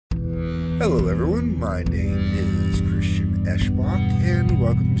Hello everyone, my name is Christian Eschbach, and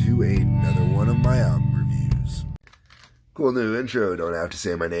welcome to another one of my album reviews. Cool new intro, don't have to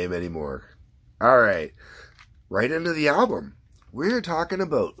say my name anymore. Alright, right into the album. We're talking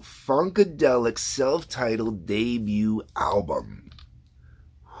about Funkadelic's self-titled debut album.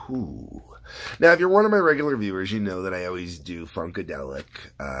 Ooh. Now, if you're one of my regular viewers, you know that I always do Funkadelic,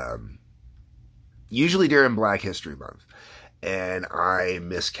 usually during Black History Month. And I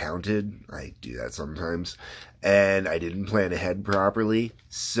miscounted. I do that sometimes. And I didn't plan ahead properly.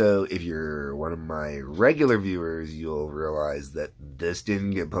 So if you're one of my regular viewers, you'll realize that this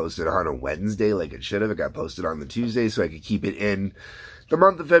didn't get posted on a Wednesday like it should have. It got posted on the Tuesday so I could keep it in the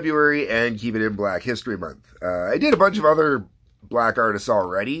month of February and keep it in Black History Month. I did a bunch of other Black artists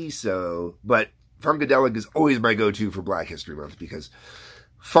already, but Funkadelic is always my go-to for Black History Month because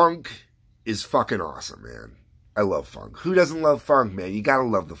funk is fucking awesome, man. I love funk. Who doesn't love funk, man? You gotta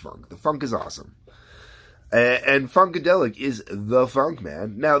love the funk. The funk is awesome. And Funkadelic is the funk,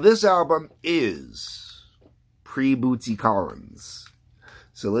 man. Now, this album is pre-Bootsy Collins.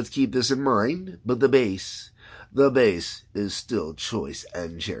 So let's keep this in mind. But the bass is still choice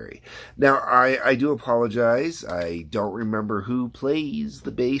and cherry. Now, I do apologize. I don't remember who plays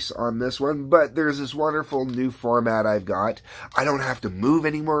the bass on this one, but there's this wonderful new format I've got. I don't have to move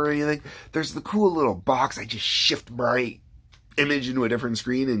anymore or anything. There's the cool little box. I just shift my image into a different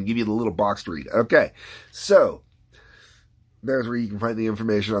screen and give you the little box to read. Okay, so there's where you can find the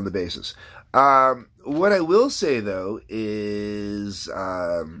information on the basses. What I will say, though, is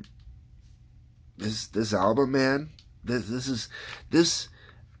this album, man, this is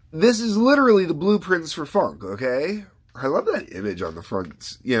literally the blueprints for funk, okay? I love that image on the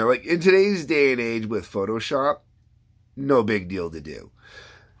front. You know, like in today's day and age with Photoshop, no big deal to do.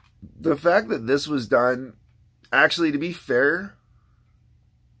 The fact that this was done, actually, to be fair,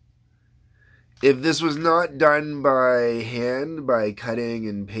 if this was not done by hand, by cutting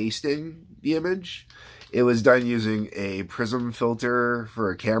and pasting the image, it was done using a prism filter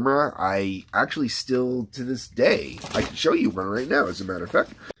for a camera. I actually still, to this day, I can show you one right now, as a matter of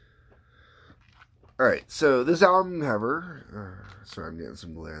fact. Alright, so this album cover, sorry, I'm getting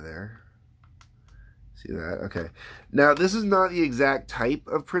some glare there. See that? Okay. Now, this is not the exact type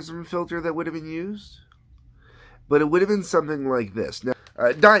of prism filter that would have been used, but it would have been something like this. Now,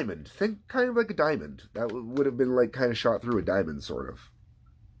 diamond. Think kind of like a diamond. That would have been like kind of shot through a diamond, sort of.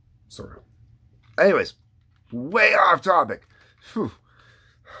 Anyways, way off topic. Whew.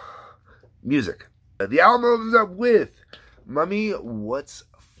 Music. The album opens up with Mummy, What's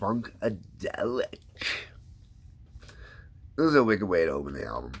Funkadelic? This is a wicked way to open the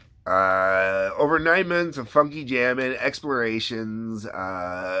album. Over 9 minutes of funky jamming, explorations,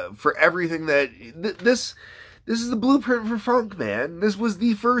 for everything that... This is the blueprint for funk, man. This was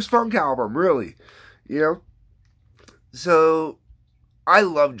the first funk album, really. You know? So, I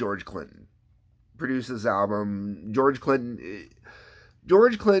love George Clinton. Produced this album. George Clinton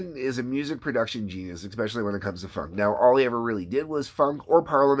is a music production genius, especially when it comes to funk. Now, all he ever really did was funk or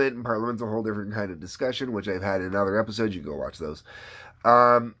Parliament, and Parliament's a whole different kind of discussion, which I've had in other episodes. You can go watch those.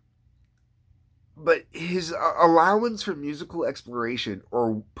 But his allowance for musical exploration,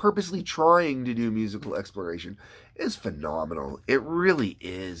 or purposely trying to do musical exploration, is phenomenal. It really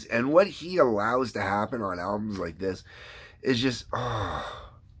is. And what he allows to happen on albums like this is just,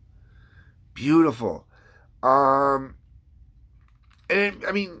 beautiful. And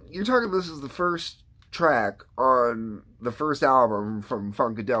I mean, you're talking, this is the first track on the first album from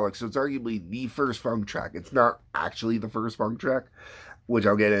Funkadelic, so it's arguably the first funk track. It's not actually the first funk track, which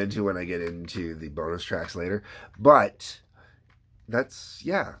I'll get into when I get into the bonus tracks later. But that's,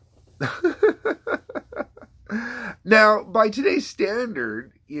 yeah. Now, by today's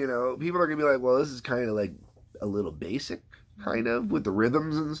standard, you know, people are going to be like, well, this is kind of like a little basic, kind of, with the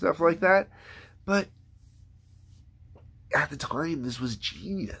rhythms and stuff like that. But at the time, this was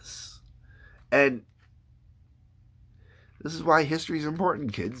genius. And this is why history is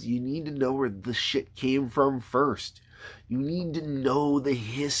important, kids. You need to know where the shit came from first. You need to know the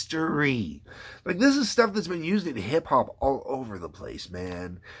history. Like, this is stuff that's been used in hip-hop all over the place,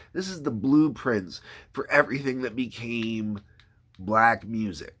 man. This is the blueprints for everything that became black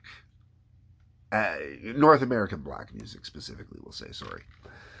music. North American black music, specifically, we'll say, sorry.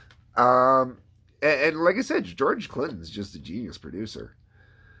 And like I said, George Clinton's just a genius producer.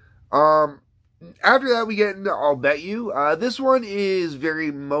 After that, we get into I'll Bet You. This one is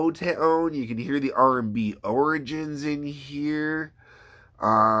very Motown. You can hear the R&B origins in here.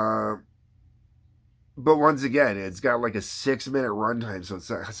 But once again, it's got like a 6-minute runtime, so it's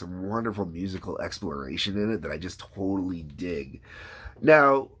got some wonderful musical exploration in it that I just totally dig.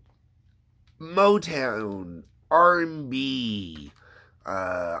 Now, Motown, R&B,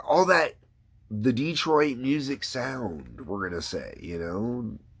 all that, the Detroit music sound, we're gonna say, you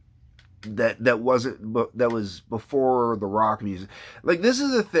know, that was before the rock music. Like, this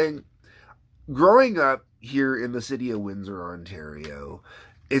is a thing. Growing up here in the city of Windsor, Ontario,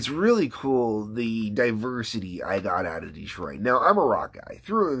 it's really cool, the diversity I got out of Detroit. Now, I'm a rock guy.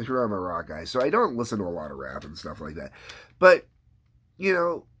 Through and through, I'm a rock guy, so I don't listen to a lot of rap and stuff like that. But, you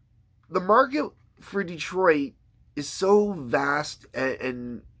know, the market for Detroit is so vast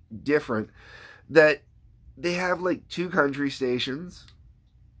and different that they have like 2 country stations,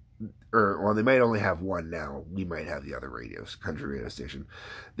 or, well, they might only have one now. We might have the other country radio station.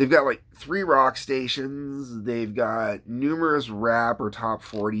 They've got like 3 rock stations. They've got numerous rap or top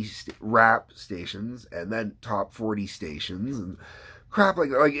 40 rap stations, and then top 40 stations and crap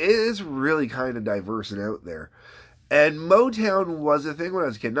like that. Like, it is really kind of diverse and out there. And Motown was a thing when I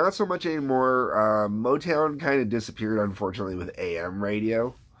was a kid. Not so much anymore. Motown kind of disappeared, unfortunately, with AM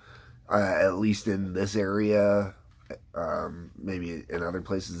radio. At least in this area. Maybe in other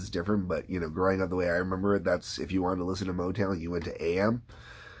places it's different, but, you know, growing up the way I remember it, that's, if you wanted to listen to Motown, you went to AM.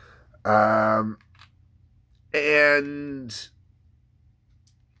 And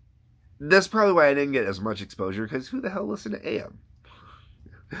that's probably why I didn't get as much exposure, because who the hell listened to AM?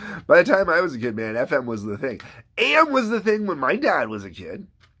 By the time I was a kid, man, FM was the thing. AM was the thing when my dad was a kid.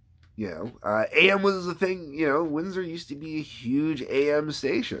 You know, AM was the thing, you know, Windsor used to be a huge AM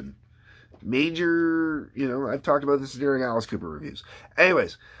station. Major, you know, I've talked about this during Alice Cooper reviews.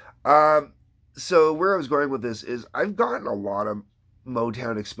 Anyways, so where I was going with this is I've gotten a lot of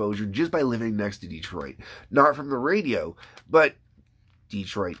Motown exposure just by living next to Detroit. Not from the radio, but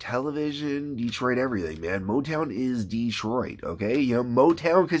Detroit television, Detroit everything, man. Motown is Detroit, okay? You know,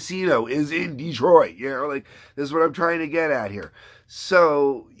 Motown Casino is in Detroit, you know, like, this is what I'm trying to get at here.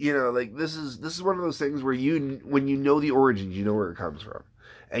 So, you know, like, this is one of those things where when you know the origins, you know where it comes from.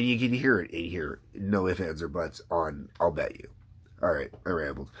 And you can hear it in here, no ifs, ands, or buts on, I'll bet you. All right, I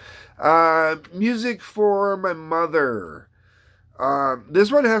rambled. Music for my mother. This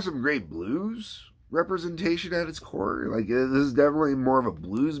one has some great blues representation at its core. Like, this is definitely more of a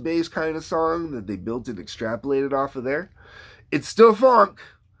blues-based kind of song that they built and extrapolated off of there. It's still funk,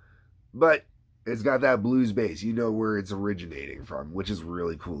 but it's got that blues bass. You know where it's originating from, which is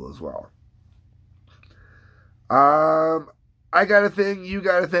really cool as well. I got a thing, you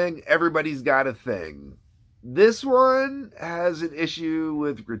got a thing, everybody's got a thing. This one has an issue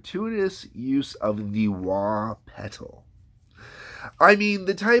with gratuitous use of the wah pedal. I mean,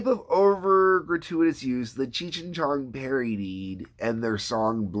 the type of over-gratuitous use that Cheech and Chong parodied in their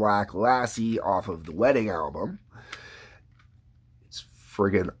song Black Lassie off of the Wedding album. It's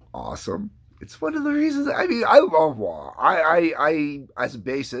friggin' awesome. It's one of the reasons, I mean, I love wah. I as a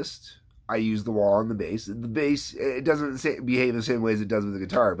bassist, I use the wah on the bass. The bass, it doesn't behave the same way as it does with the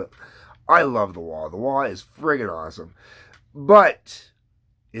guitar, but I love the wah. The wah is friggin' awesome. But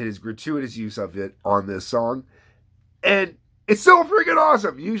it is gratuitous use of it on this song. And it's so friggin'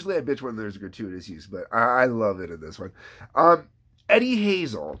 awesome. Usually I bitch when there's gratuitous use, but I love it in this one. Eddie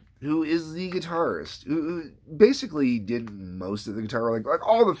Hazel, who is the guitarist, who basically did most of the guitar, like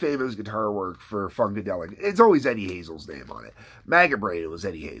all the famous guitar work for Funkadelic. It's always Eddie Hazel's name on it. Maggot Braid, it was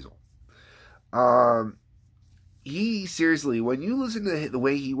Eddie Hazel. He, seriously, when you listen to the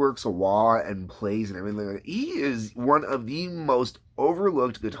way he works a wah and plays and everything, he is one of the most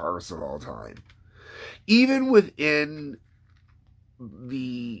overlooked guitarists of all time. Even within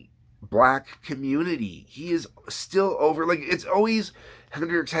the black community, he is still over, like, it's always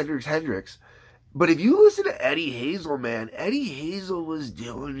Hendrix. But if you listen to Eddie Hazel, man, Eddie Hazel was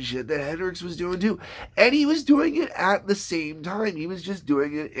doing shit that Hendrix was doing too. And he was doing it at the same time. He was just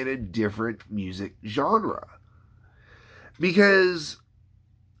doing it in a different music genre. Because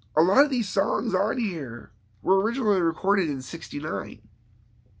a lot of these songs on here were originally recorded in '69.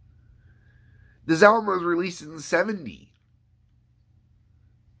 This album was released in '70.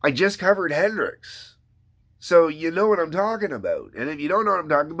 I just covered Hendrix. So you know what I'm talking about. And if you don't know what I'm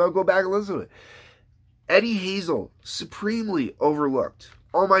talking about, go back and listen to it. Eddie Hazel, supremely overlooked.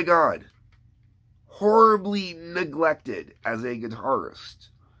 Oh my God. Horribly neglected as a guitarist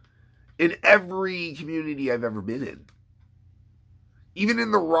in every community I've ever been in. Even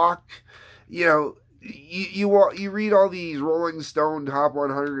in the rock, you know, you read all these Rolling Stone top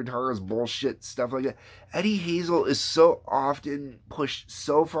 100 guitarist bullshit stuff like that. Eddie Hazel is so often pushed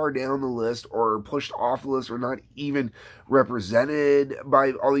so far down the list or pushed off the list or not even represented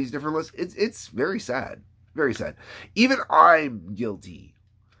by all these different lists. It's very sad. Very sad. Even I'm guilty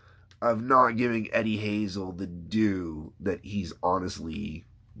of not giving Eddie Hazel the due that he's honestly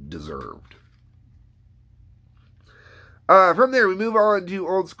deserved. From there, we move on to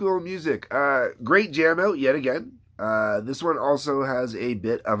old school music. Great jam out yet again. This one also has a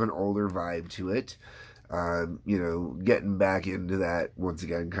bit of an older vibe to it. You know, getting back into that, once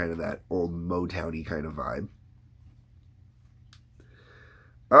again, kind of that old Motown-y kind of vibe.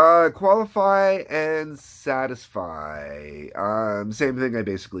 Qualify and Satisfy. Same thing I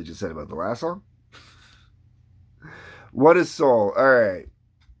basically just said about the last song. What is Soul? Alright.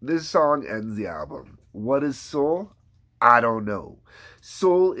 This song ends the album. What is soul? I don't know.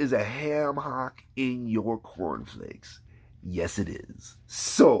 Soul is a ham hock in your cornflakes. Yes, it is.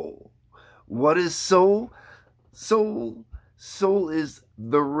 Soul. What is soul? Soul is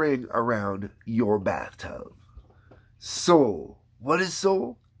the ring around your bathtub. Soul. What is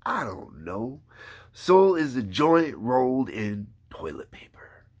soul? I don't know. Soul is a joint rolled in toilet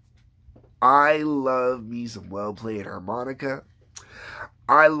paper. I love me some well-played harmonica.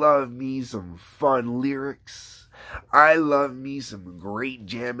 I love me some fun lyrics. I love me some great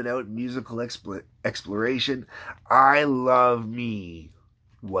jamming out musical exploration. I love me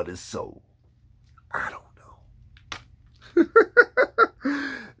what is soul. I don't know.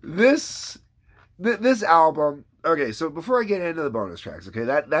 This album. Okay, so before I get into the bonus tracks, okay,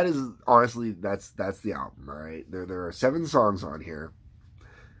 that is honestly that's the album. All right, there are 7 songs on here.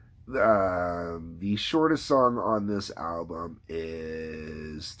 The shortest song on this album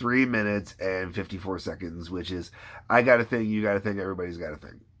is 3 minutes and 54 seconds, which is I Got a Thing, You Got a Thing, Everybody's Got a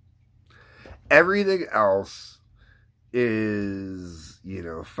Thing. Everything else is, you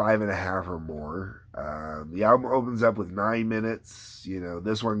know, 5.5 or more. The album opens up with 9 minutes, you know,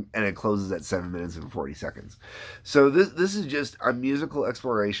 this one, and it closes at 7 minutes and 40 seconds. So this is just a musical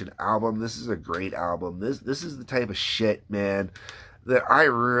exploration album. This is a great album. This is the type of shit, man, that I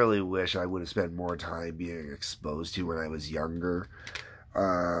really wish I would have spent more time being exposed to when I was younger.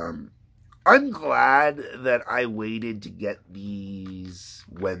 I'm glad that I waited to get these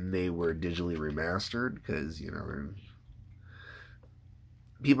when they were digitally remastered, because, you know,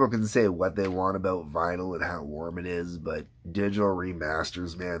 people can say what they want about vinyl and how warm it is, but digital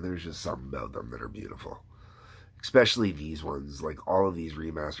remasters, man, there's just something about them that are beautiful. Especially these ones. Like, all of these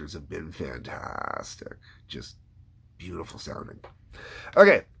remasters have been fantastic. Just beautiful sounding.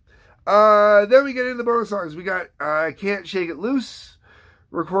 Okay, then we get into the bonus songs. We got Can't Shake It Loose,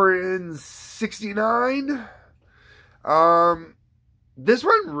 recorded in 69. This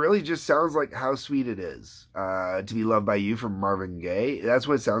one really just sounds like How Sweet It Is to Be Loved by You from Marvin Gaye. That's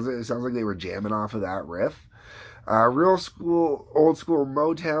what it sounds like. It sounds like they were jamming off of that riff. Old school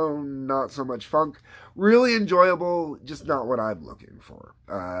Motown, not so much funk. Really enjoyable, just not what I'm looking for.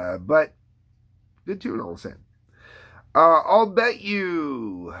 But good tune all the same. I'll Bet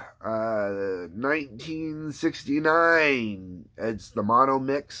You, 1969. It's the mono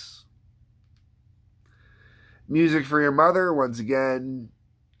mix. Music for Your Mother, once again,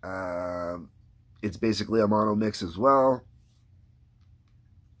 it's basically a mono mix as well.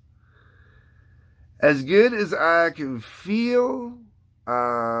 As Good As I Can Feel,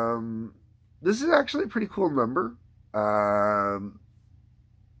 this is actually a pretty cool number.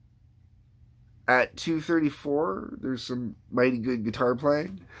 At 2:34, there's some mighty good guitar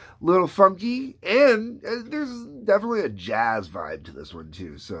playing. Little funky, and there's definitely a jazz vibe to this one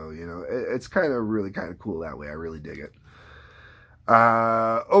too. So, you know, it's really kind of cool that way. I really dig it.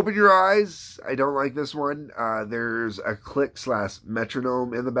 Open Your Eyes. I don't like this one. There's a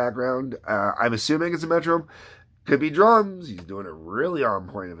click/metronome in the background. I'm assuming it's a metronome. Could be drums. He's doing it really on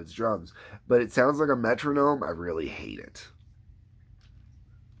point if it's drums. But it sounds like a metronome. I really hate it.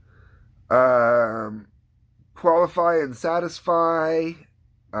 Qualify and Satisfy.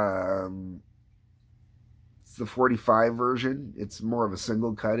 It's the 45 version. It's more of a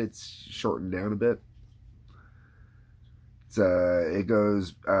single cut. It's shortened down a bit. It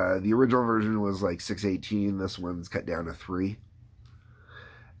goes, the original version was like 6:18. This one's cut down to 3.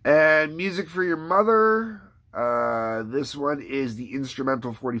 And Music for Your Mother. This one is the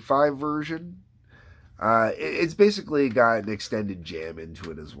instrumental 45 version. It's basically got an extended jam into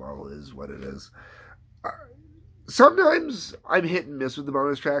it as well, is what it is. Sometimes I'm hit and miss with the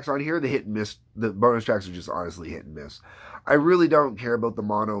bonus tracks on here. The bonus tracks are just honestly hit and miss. I really don't care about the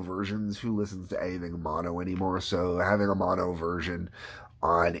mono versions. Who listens to anything mono anymore? So having a mono version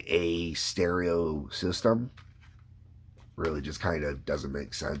on a stereo system really just kind of doesn't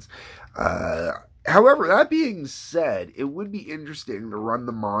make sense. However, that being said, it would be interesting to run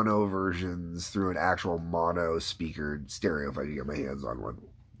the mono versions through an actual mono speakered stereo if I could get my hands on one.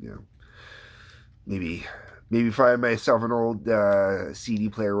 You know, maybe find myself an old CD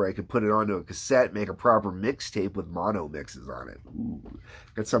player where I could put it onto a cassette, make a proper mixtape with mono mixes on it. Ooh,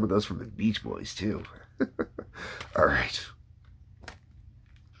 got some of those from the Beach Boys too. All right.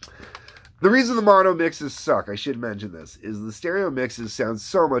 The reason the mono mixes suck, I should mention this, is the stereo mixes sound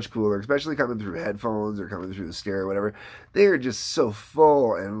so much cooler, especially coming through headphones or coming through the stereo, whatever. They are just so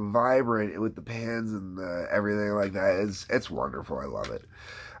full and vibrant with the pans and everything like that. It's wonderful. I love it.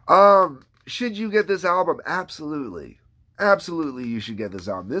 Should you get this album? Absolutely. Absolutely, you should get this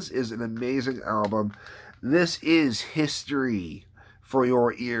album. This is an amazing album. This is history for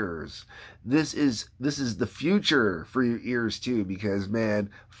your ears. This is the future for your ears too, because man,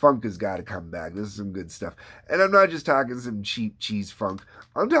 funk has got to come back. This is some good stuff. And I'm not just talking some cheap cheese funk.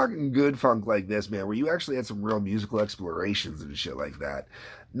 I'm talking good funk like this, man, where you actually had some real musical explorations and shit like that.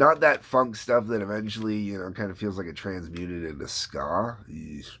 Not that funk stuff that eventually, you know, kind of feels like it transmuted into ska.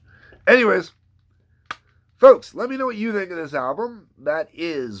 Eesh. Anyways, folks, let me know what you think of this album. That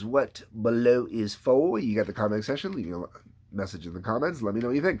is what below is for. You got the comment section. Leave me a message in the comments. Let me know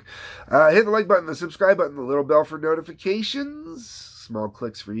what you think. Hit the like button, the subscribe button, the little bell for notifications. Small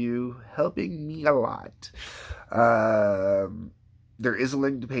clicks for you, helping me a lot. There is a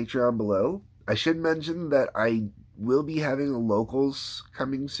link to Patreon below. I should mention that I will be having locals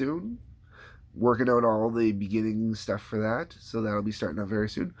coming soon. Working out all the beginning stuff for that. So that'll be starting up very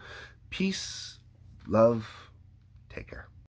soon. Peace, love, take care.